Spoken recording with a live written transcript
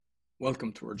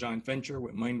Welcome to our joint venture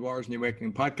with Mind Wars and the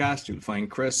Awakening Podcast. You'll find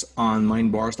Chris on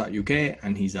mindwars.uk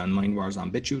and he's on Mind Wars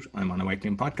on BitChute. I'm on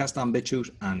Awakening Podcast on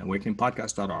BitChute and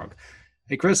awakeningpodcast.org.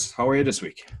 Hey Chris, how are you this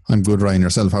week? I'm good, Ryan.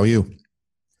 Yourself, how are you?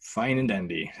 Fine and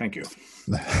dandy, thank you.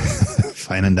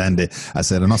 Fine and dandy. I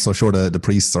said, I'm not so sure the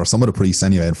priests, or some of the priests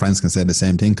anyway, in France can say the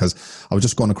same thing, because I was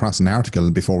just going across an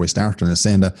article before we started and it's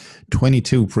saying that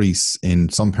 22 priests in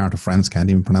some part of France, can't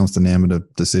even pronounce the name of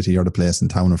the city or the place and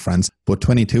town of France, but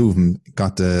 22 of them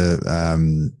got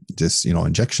the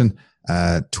injection.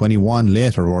 21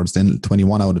 laterwards, then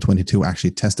 21 out of 22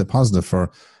 actually tested positive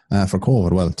for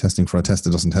COVID. Well, testing for a test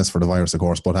that doesn't test for the virus, of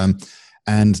course, but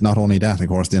and not only that, of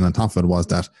course, then on top of it was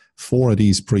that 4 of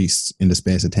these priests in the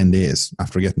space of 10 days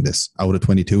after getting this, out of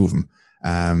 22 of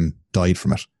them, died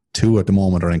from it. 2 at the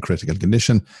moment are in critical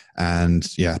condition. And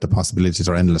yeah, the possibilities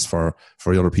are endless for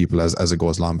other people as it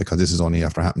goes along, because this is only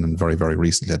after happening very, very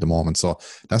recently at the moment. So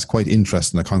that's quite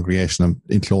interesting. The congregation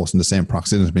in close in the same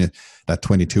proximity that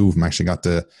 22 of them actually got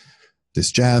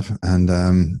this jab. And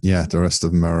the rest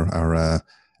of them are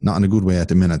not in a good way at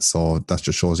the minute. So that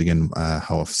just shows again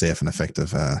how safe and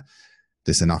effective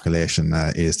this inoculation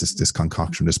is, this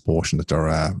concoction, this potion that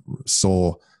they're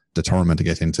so determined to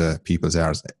get into people's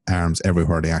arms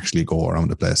everywhere they actually go around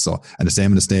the place. So, and the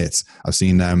same in the States. I've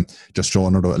seen just show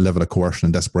another level of coercion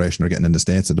and desperation they're getting in the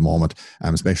States at the moment,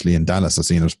 especially in Dallas. I've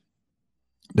seen it.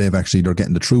 They're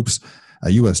getting the troops,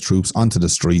 US troops, onto the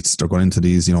streets. They're going into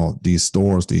these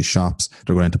stores, these shops.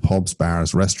 They're going into pubs,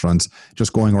 bars, restaurants,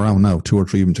 just going around now, 2 or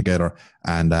 3 of them together,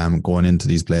 and going into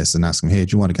these places and asking, hey,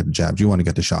 do you want to get the jab? Do you want to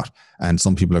get the shot? And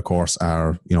some people, of course,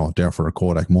 are, there for a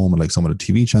Kodak moment, like some of the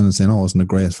TV channels saying, oh, isn't it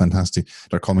great, fantastic.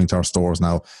 They're coming to our stores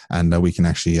now, and we can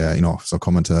actually, so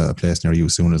coming to a place near you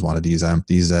soon is one of these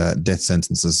death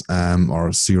sentences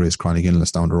or serious chronic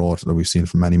illness down the road that we've seen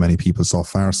from many, many people so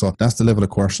far. So that's the level of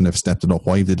coercion they've stepped it up.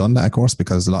 Why have they done that, of course?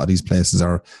 Because a lot of these places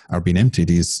are being empty,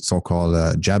 these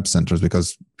so-called jab centers,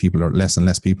 because less and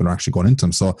less people are actually going into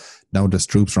them. So now there's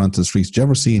troops are onto the streets. Do you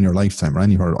ever see in your lifetime, or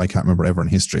anywhere, I can't remember ever in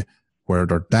history, where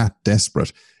they're that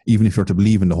desperate, even if you're to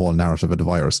believe in the whole narrative of the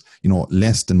virus,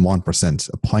 less than 1%,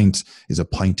 a pint is a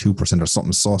 0.2% or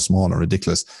something so small and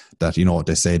ridiculous that,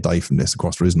 they say die from this. Of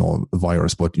course, there is no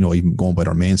virus, but, even going by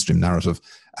their mainstream narrative,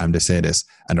 they say this,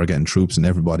 and they're getting troops and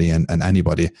everybody and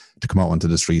anybody to come out onto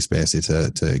the streets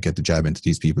basically to get the jab into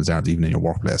these people's arms, even in your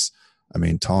workplace. I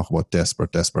mean, talk about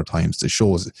desperate times. It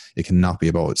shows it cannot be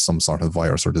about some sort of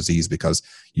virus or disease, because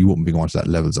you wouldn't be going to that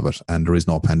levels of it. And there is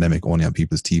no pandemic only on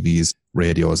people's TVs,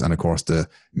 radios, and of course the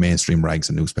mainstream rags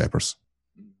and newspapers.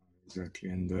 Exactly.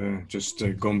 And just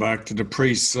going back to the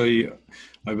priests, I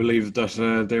believe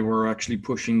that they were actually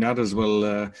pushing that as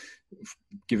well,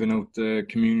 giving out the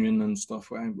communion and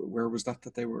stuff. Where was that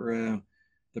they were,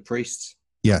 the priests?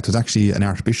 Yeah, it was actually an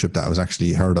archbishop that I was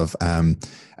actually heard of, and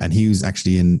he was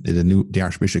actually in the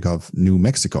Archbishop of New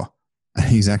Mexico, and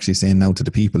he's actually saying now to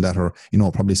the people that are,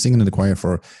 probably singing in the choir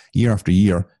for year after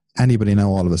year, anybody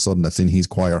now all of a sudden that's in his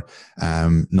choir,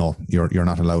 no, you're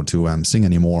not allowed to sing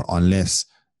anymore unless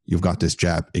you've got this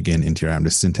jab again into your arm,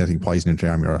 this synthetic poison into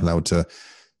your arm. You're allowed to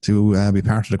be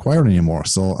part of the choir anymore.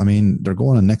 So, I mean, they're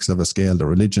going on next level scale. The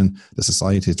religion, the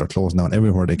societies, they're closing down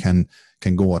everywhere they can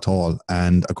go at all.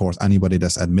 And of course, anybody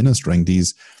that's administering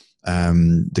these,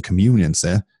 the communion,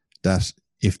 say that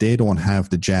if they don't have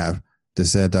the jab, they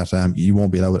said that you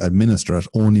won't be allowed to administer it,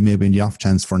 only maybe in the off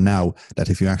chance for now, that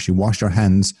if you actually wash your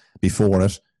hands before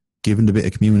it, given the bit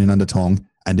of communion on the tongue,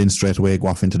 and then straight away go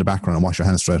off into the background and wash your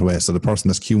hands straight away. So the person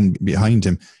that's queuing behind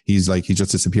him, he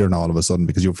just disappeared now all of a sudden,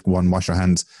 because you've gone and wash your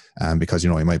hands, because,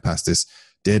 you might pass this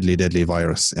deadly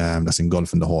virus that's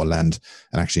engulfing the whole land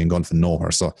and actually engulfing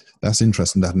nowhere. So that's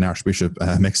interesting that an Archbishop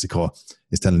Mexico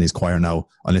is telling his choir now,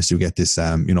 unless you get this,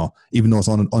 even though it's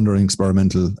under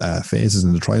experimental phases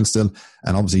in the trial still,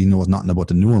 and obviously he knows nothing about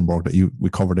the Nuremberg that we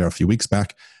covered there a few weeks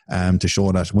back, to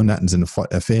show that when that is in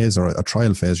a phase or a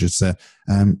trial phase, you'd say,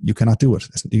 you cannot do it.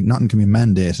 Nothing can be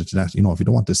mandated to that. If you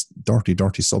don't want this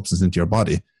dirty substance into your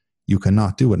body, you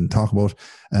cannot do it. And talk about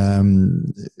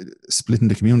splitting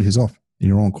the communities up in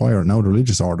your own choir. Now the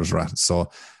religious orders are at it. So,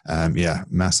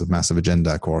 massive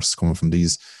agenda, of course, coming from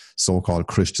these so-called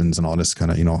Christians and all this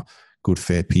kind of, good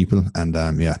faith people. And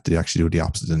they actually do the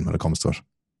opposite when it comes to it.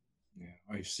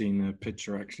 I've seen a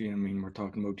picture, actually. I mean, we're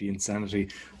talking about the insanity.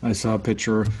 I saw a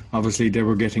picture. Obviously, they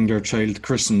were getting their child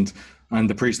christened, and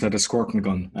the priest had a squirting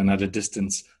gun, and at a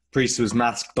distance, the priest was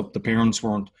masked up, the parents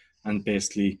weren't, and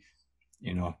basically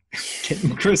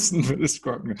getting christened with a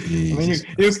squirt gun. I mean,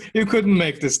 Jesus you couldn't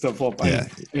make this stuff up. Yeah.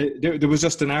 And there was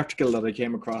just an article that I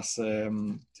came across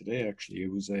today. Actually,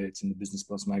 it's in the Business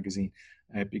Plus magazine,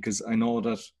 because I know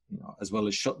that as well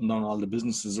as shutting down all the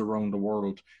businesses around the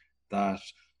world, that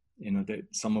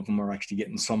some of them are actually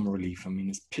getting some relief. I mean,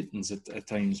 it's pittance at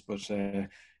times, but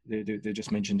they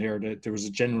just mentioned there that there was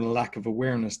a general lack of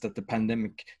awareness that the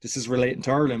pandemic, this is relating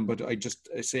to Ireland, but I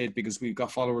say it because we've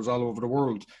got followers all over the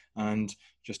world, and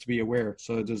just to be aware.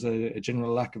 So there's a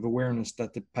general lack of awareness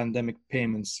that the pandemic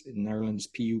payments in Ireland's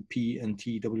PUP and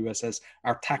TWSS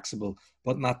are taxable,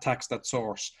 but not taxed at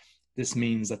source. This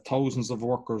means that thousands of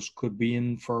workers could be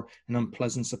in for an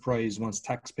unpleasant surprise once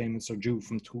tax payments are due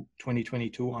from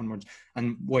 2022 onwards.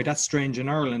 And why that's strange in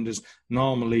Ireland is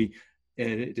normally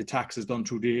the tax is done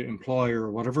through the employer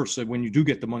or whatever. So when you do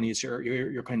get the money, it's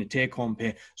your kind of take-home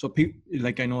pay. So people,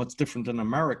 like, I know it's different in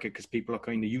America because people are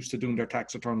kind of used to doing their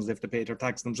tax returns. They have to pay their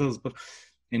tax themselves. But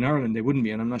in Ireland, they wouldn't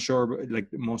be. And I'm not sure, like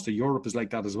most of Europe is like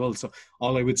that as well. So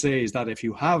all I would say is that if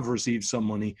you have received some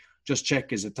money, just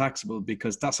check, is it taxable?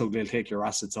 Because that's how they'll take your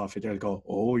assets off you. They'll go,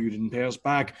 oh, you didn't pay us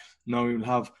back. Now you'll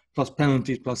have plus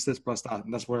penalties, plus this, plus that.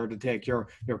 And that's where they take your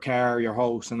car, your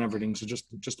house and everything. So just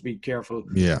to be careful.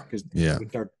 Because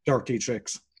with their dirty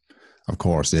tricks. Of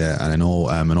course, yeah. And I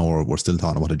know we're still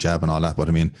talking about the jab and all that, but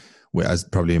I mean, as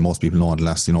probably most people know, the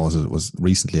last, was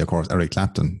recently, of course, Eric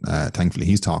Clapton. Thankfully,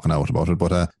 he's talking out about it.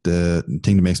 But the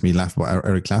thing that makes me laugh about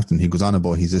Eric Clapton, he goes on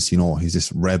about he's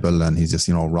this rebel and he's this,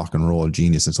 rock and roll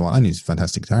genius and so on. And he's a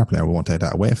fantastic guitar player. We won't take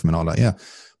that away from him and all that, yeah.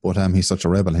 But he's such a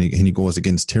rebel and he goes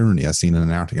against tyranny, as seen in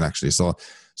an article actually. So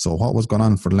what was going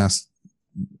on for the last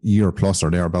year plus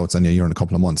or thereabouts, and a year and a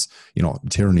couple of months,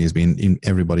 tyranny has been in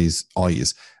everybody's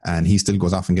eyes, and he still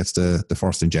goes off and gets the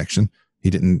first injection. He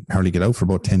didn't hardly get out for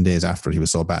about 10 days after. He was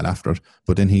so bad after it.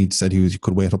 But then he said he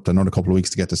could wait up to another couple of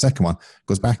weeks to get the second one.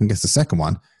 Goes back and gets the second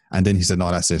one. And then he said, no,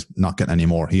 that's it. Not getting any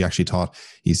more. He actually thought,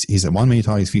 he said 1 minute he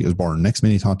thought his feet was burned. Next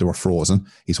minute he thought they were frozen.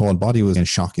 His whole body was in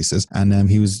shock, he says. And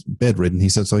he was bedridden. He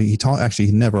said, so he thought actually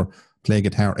he'd never play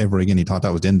guitar ever again. He thought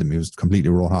that was the end of him. He was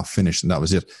completely wrote off, finished, and that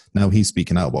was it. Now he's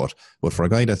speaking out about it. But for a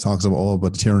guy that talks about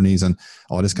the tyrannies and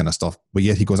all this kind of stuff, but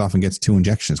yet he goes off and gets 2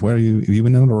 injections. Where you've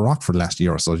been under a rock for the last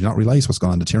year or so. Do you not realize what's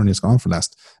going on? The tyranny has gone on for the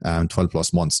last 12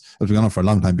 plus months. It's been going on for a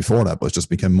long time before that, but it's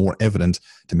just become more evident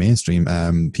to mainstream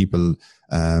people,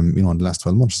 in the last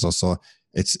 12 months or so. So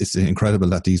it's incredible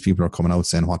that these people are coming out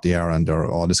saying what they are and they're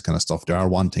all this kind of stuff. They are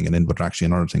one thing and then but they're actually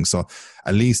another thing. So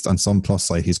at least on some plus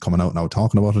side, he's coming out now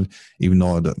talking about it, even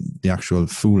though the actual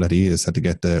fool that he is had to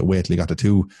get wait till he got the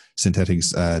 2 synthetic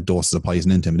doses of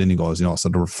poison into him. And then he goes, so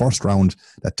the first round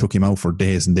that took him out for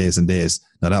days and days and days.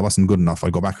 Now that wasn't good enough.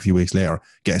 I go back a few weeks later,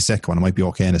 get a second one. It might be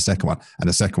okay in the second one. And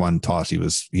the second one thought he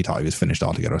was finished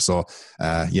altogether. So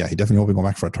he definitely hope he go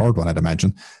back for a third one, I'd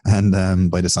imagine.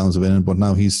 And by the sounds of it, but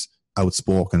now he's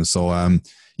outspoken. So I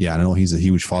know he's a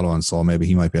huge follower, and so maybe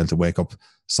he might be able to wake up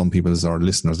some people as our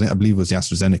listeners. I believe it was the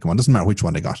AstraZeneca one. Doesn't matter which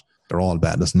one they got. They're all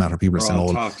bad. Doesn't matter. People are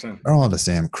saying they're all the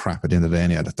same crap at the end of the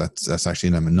day. Yeah, that's actually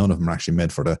them, and none of them are actually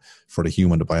made for the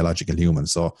human, the biological human.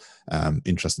 So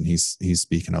interesting. He's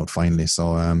speaking out finally.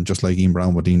 So just like Ian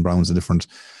Brown, but Dean Brown's a different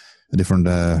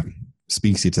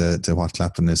speaks to what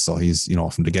Clapton is. So he's,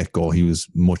 from the get-go, he was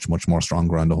much, much more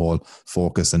stronger on the whole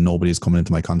focus, and nobody's coming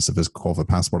into my concept as COVID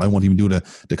passport. I won't even do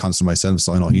the concept myself.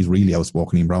 So I know he's really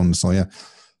outspoken, Ian Brown. So yeah,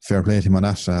 fair play to him on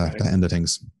that end of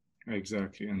things.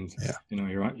 Exactly. And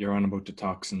you're on about the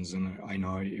toxins, and I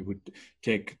know it would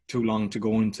take too long to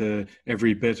go into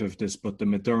every bit of this, but the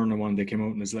Moderna one, they came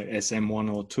out and it's like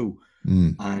SM102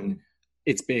 and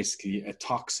it's basically a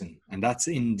toxin, and that's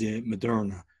in the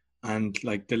Moderna. And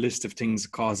like the list of things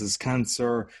that causes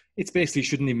cancer, it's basically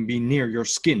shouldn't even be near your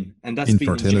skin. And that's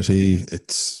infertility.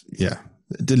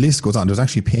 The list goes on. There's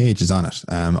actually pages on it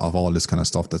of all this kind of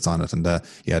stuff that's on it. And the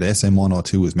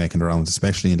SM102 is making the rounds,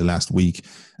 especially in the last week.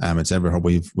 It's everywhere.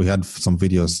 We had some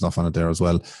videos and stuff on it there as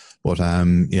well. But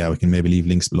we can maybe leave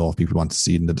links below if people want to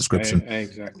see it in the description.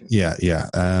 Exactly. Yeah.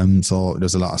 So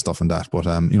there's a lot of stuff in that. But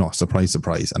surprise.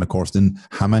 And of course, then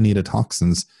how many of the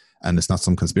toxins? And it's not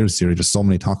some conspiracy theory, just so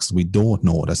many toxins we don't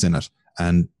know that's in it.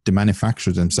 And the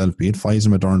manufacturers themselves, be it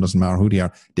Pfizer, Moderna, doesn't matter who they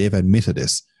are, they've admitted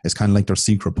this. It's kind of like their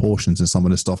secret potions and some of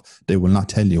this stuff. They will not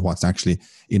tell you what's actually,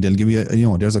 they'll give you,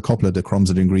 there's a couple of the crumbs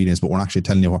of the ingredients, but we're not actually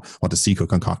telling you what the secret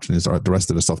concoction is or the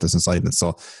rest of the stuff that's inside it.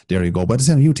 So there you go. But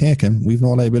you take him. We've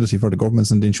no liability for the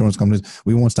governments and the insurance companies.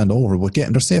 We won't stand over, but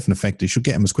they're safe and effective. You should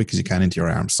get them as quick as you can into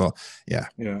your arms. So, yeah.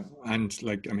 Yeah. And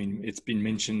it's been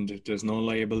mentioned there's no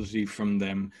liability from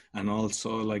them. And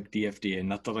also like the FDA,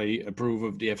 not that I approve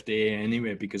of the FDA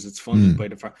anyway, because it's funded by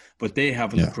but they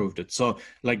haven't approved it. So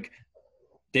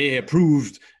they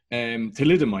approved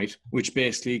thalidomide, which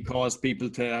basically caused people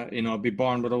to, be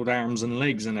born without arms and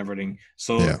legs and everything.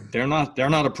 So they're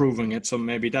not approving it. So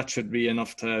maybe that should be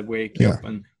enough to wake you up.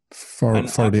 And for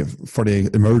the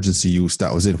emergency use,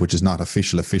 that was it, which is not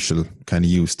official kind of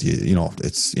use.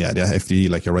 It's the FDA,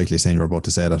 like you're rightly saying, you're about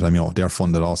to say that. They're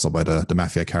funded also by the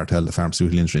mafia cartel, the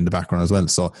pharmaceutical industry in the background as well.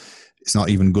 So it's not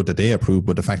even good that they approve,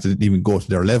 but the fact that it didn't even go to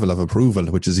their level of approval,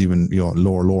 which is even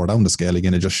lower down the scale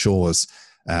again, it just shows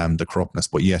the corruptness.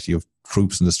 But yet you have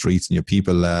troops in the streets and you have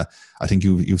people. I think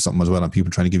you've something as well, and people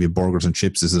trying to give you burgers and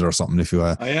chips, is it, or something? If you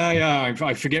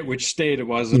I forget which state it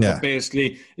was, but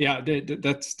basically,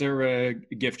 that's their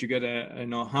gift. You get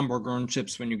a hamburger and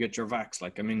chips when you get your vax.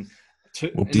 Like, I mean,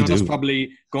 that's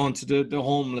probably going to the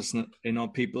homeless,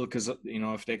 people, because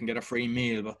if they can get a free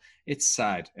meal. But it's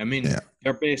sad. I mean,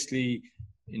 they're basically.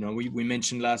 We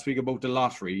mentioned last week about the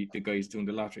lottery, the guys doing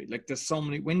the lottery. Like, there's so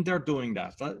many, when they're doing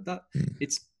that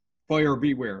it's buyer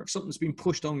beware. If something's being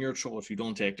pushed down your throat, you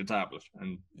don't take the tablet.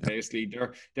 And basically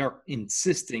they're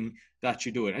insisting that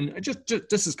you do it. And just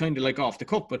this is kind of like off the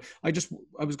cuff, but I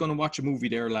was going to watch a movie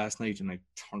there last night and I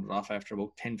turned it off after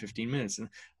about 10-15 minutes. And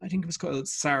I think it was called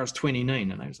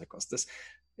SARS-29. And I was like, what's this?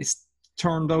 It's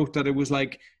turned out that it was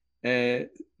like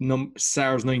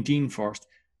SARS-19 first.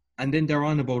 And then they're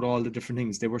on about all the different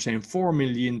things. They were saying 4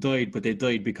 million died, but they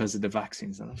died because of the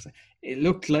vaccines. And I was like, it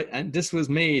looked like, and this was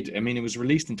made, I mean, it was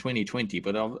released in 2020,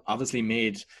 but obviously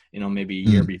made, maybe a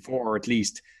year before at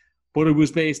least. But it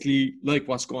was basically like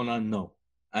what's going on now.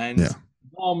 And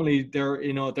normally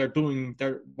they're doing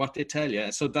what they tell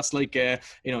you. So that's like,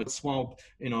 it's one,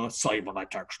 cyber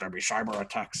attacks, there'll be cyber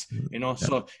attacks,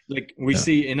 so like we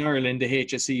see in Ireland, the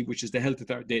HSE, which is the health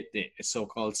authority, the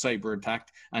so-called cyber attack,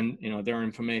 and, their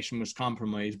information was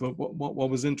compromised. But what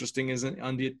was interesting is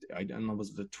on the, I don't know, was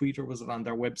it a tweet or was it on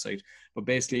their website? But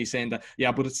basically saying that,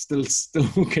 but it's still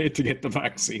okay to get the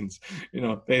vaccines,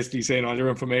 basically saying all your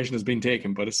information has been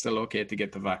taken, but it's still okay to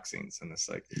get the vaccines. And it's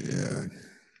like,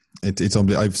 It's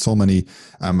unbelievable. I have so many.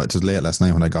 It was late last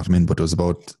night when I got them in, but there was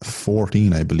about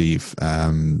 14, I believe,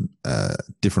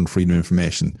 different freedom of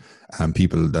information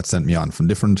people that sent me on from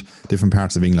different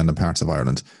parts of England and parts of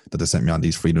Ireland, that they sent me on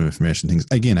these freedom of information things.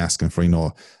 Again, asking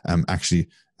for, actually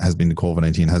has been the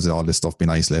COVID-19, has all this stuff been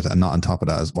isolated, and not on top of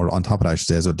that, or on top of that, I should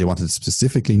say, so they wanted to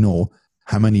specifically know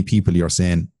how many people you're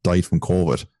saying died from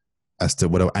COVID, as to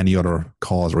without any other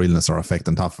cause or illness or effect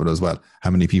on top of it as well. How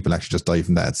many people actually just died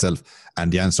from that itself?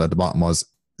 And the answer at the bottom was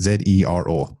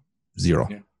ZERO, 0.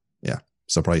 Yeah.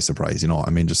 Surprise.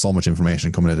 Just so much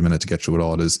information coming at a minute to get through it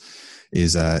all is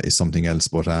something else.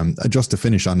 But just to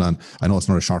finish on, I know it's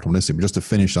not a short one this week, but just to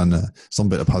finish on some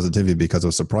bit of positivity, because I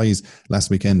was surprised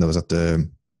last weekend I was at the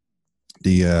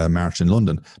march in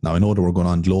London. Now, I know they were going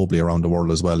on globally around the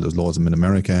world as well. There's loads of them in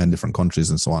America and different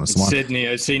countries and so on and so on. Sydney,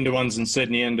 I've seen the ones in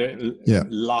Sydney, and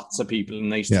lots of people.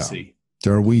 Nice to see.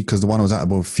 They're weak, because the one I was at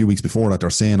about a few weeks before that, they're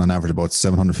saying on average about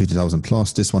 750,000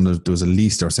 plus. This one, there was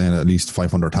they're saying at least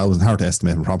 500,000. Hard to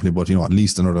estimate probably, but at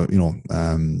least another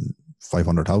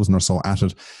 500,000 or so at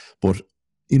it. But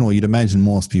you'd imagine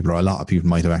most people, or a lot of people,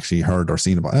 might have actually heard or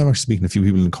seen about it. I'm actually speaking to a few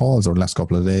people in calls over the last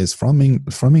couple of days from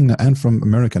England and from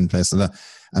American places like that.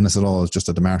 And I said, it's just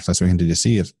at the march last weekend, did you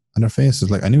see it? And their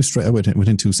faces, like, I knew straight away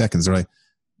within 2 seconds, right?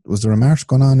 Was there a march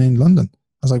going on in London?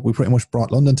 I was like, we pretty much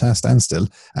brought London to a standstill,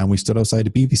 and we stood outside the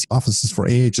BBC offices for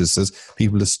ages as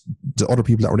the other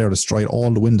people that were there destroyed all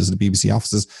the windows of the BBC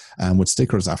offices, and with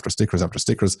stickers after stickers after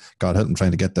stickers. God help them trying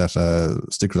to get that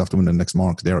stickers off the window the next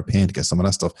morning, because they're a pain to get some of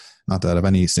that stuff. Not that I have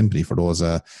any sympathy for those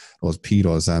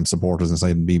pedos supporters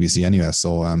inside the BBC anyway.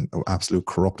 So absolute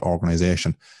corrupt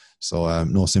organisation. So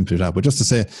no sympathy to that. But just to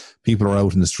say, people are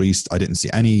out in the streets. I didn't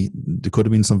see any. There could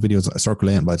have been some videos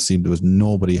circulating, but it seemed there was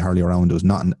nobody hardly around. There was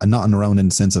nothing around in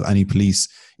the sense of any police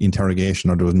interrogation,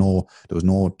 or there was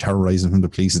no terrorizing from the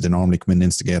police as they normally come in and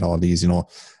instigate all these,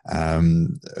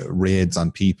 raids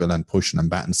on people and pushing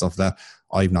and batting stuff like that.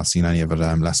 I've not seen any of it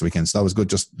last weekend. So that was good.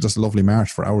 Just a lovely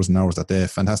march for hours and hours that day.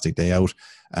 Fantastic day out.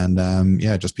 And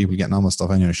just people getting on with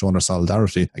stuff anyway, showing their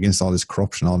solidarity against all this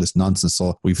corruption, all this nonsense.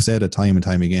 So we've said it time and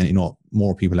time again,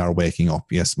 more people are waking up.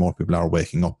 Yes, more people are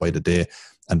waking up by the day.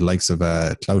 And the likes of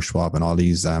Klaus Schwab and all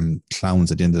these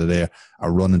clowns at the end of the day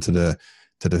are running to the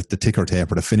ticker tape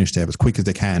or the finish tape as quick as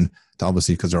they can, to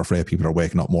obviously, because they're afraid people are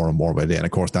waking up more and more by the day. And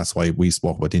of course, that's why we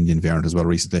spoke about the Indian variant as well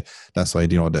recently. That's why,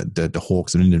 the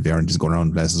hoax of Indian variant is going around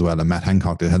the place as well. And Matt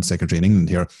Hancock, the health secretary in England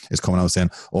here, is coming out saying,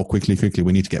 quickly,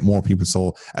 we need to get more people.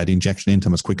 So the injection into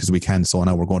them as quick as we can. So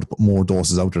now we're going to put more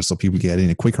doses out there so people get in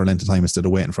a quicker length of time instead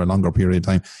of waiting for a longer period of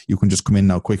time. You can just come in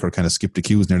now quicker, kind of skip the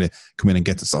queues nearly, come in and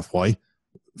get the stuff. Why?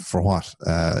 for what?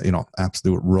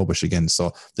 Absolute rubbish again.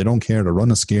 So they don't care. They're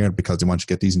running scared because they want to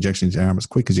get these injections in your arm as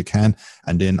quick as you can.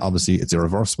 And then obviously it's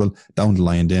irreversible down the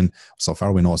line. Then so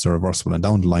far we know it's irreversible, and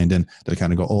down the line then they'll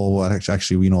kind of go, oh, well,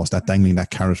 actually we know it's that dangling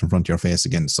that carrot in front of your face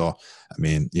again. So I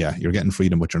mean, yeah, you're getting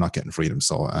freedom, but you're not getting freedom.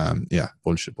 So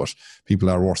bullshit. But people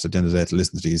are worse at the end of the day to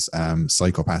listen to these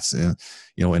psychopaths,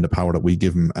 in the power that we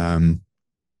give them.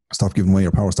 Stop giving away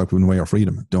your power. Stop giving away your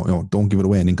freedom. Don't give it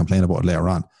away and then complain about it later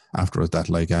on after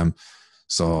that.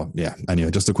 So yeah. Anyway,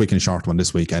 just a quick and short one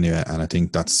this week. Anyway, and I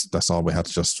think that's all we had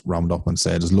to just round up and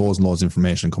say. There's loads and loads of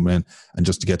information coming in, and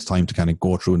just to get time to kind of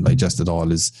go through and digest it all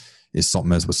is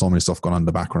something else, with so many stuff going on in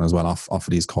the background as well off of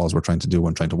these calls we're trying to do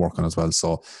and trying to work on as well.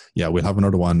 So yeah, we'll have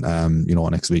another one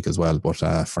next week as well. But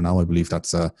for now, I believe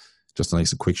that's just a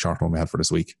nice quick short one we had for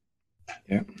this week.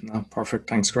 Yeah, no, perfect.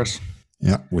 Thanks, Chris.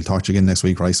 Yeah, we'll talk to you again next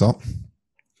week, right? So,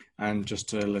 and just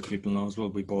to let people know as well,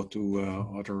 we both do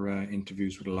other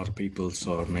interviews with a lot of people,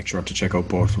 so make sure to check out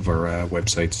both of our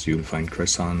websites. You'll find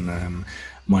Chris on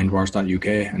mindwars.uk,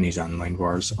 and he's on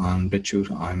Mindwars on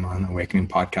BitChute. I'm on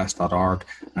awakeningpodcast.org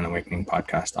and Awakening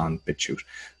Podcast on BitChute.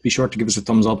 Be sure to give us a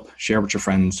thumbs up, share with your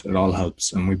friends. It all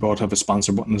helps. And we both have a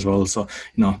sponsor button as well, so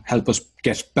help us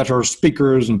get better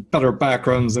speakers and better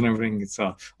backgrounds and everything.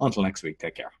 So until next week,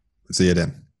 take care. See you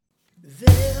then.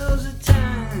 There's a time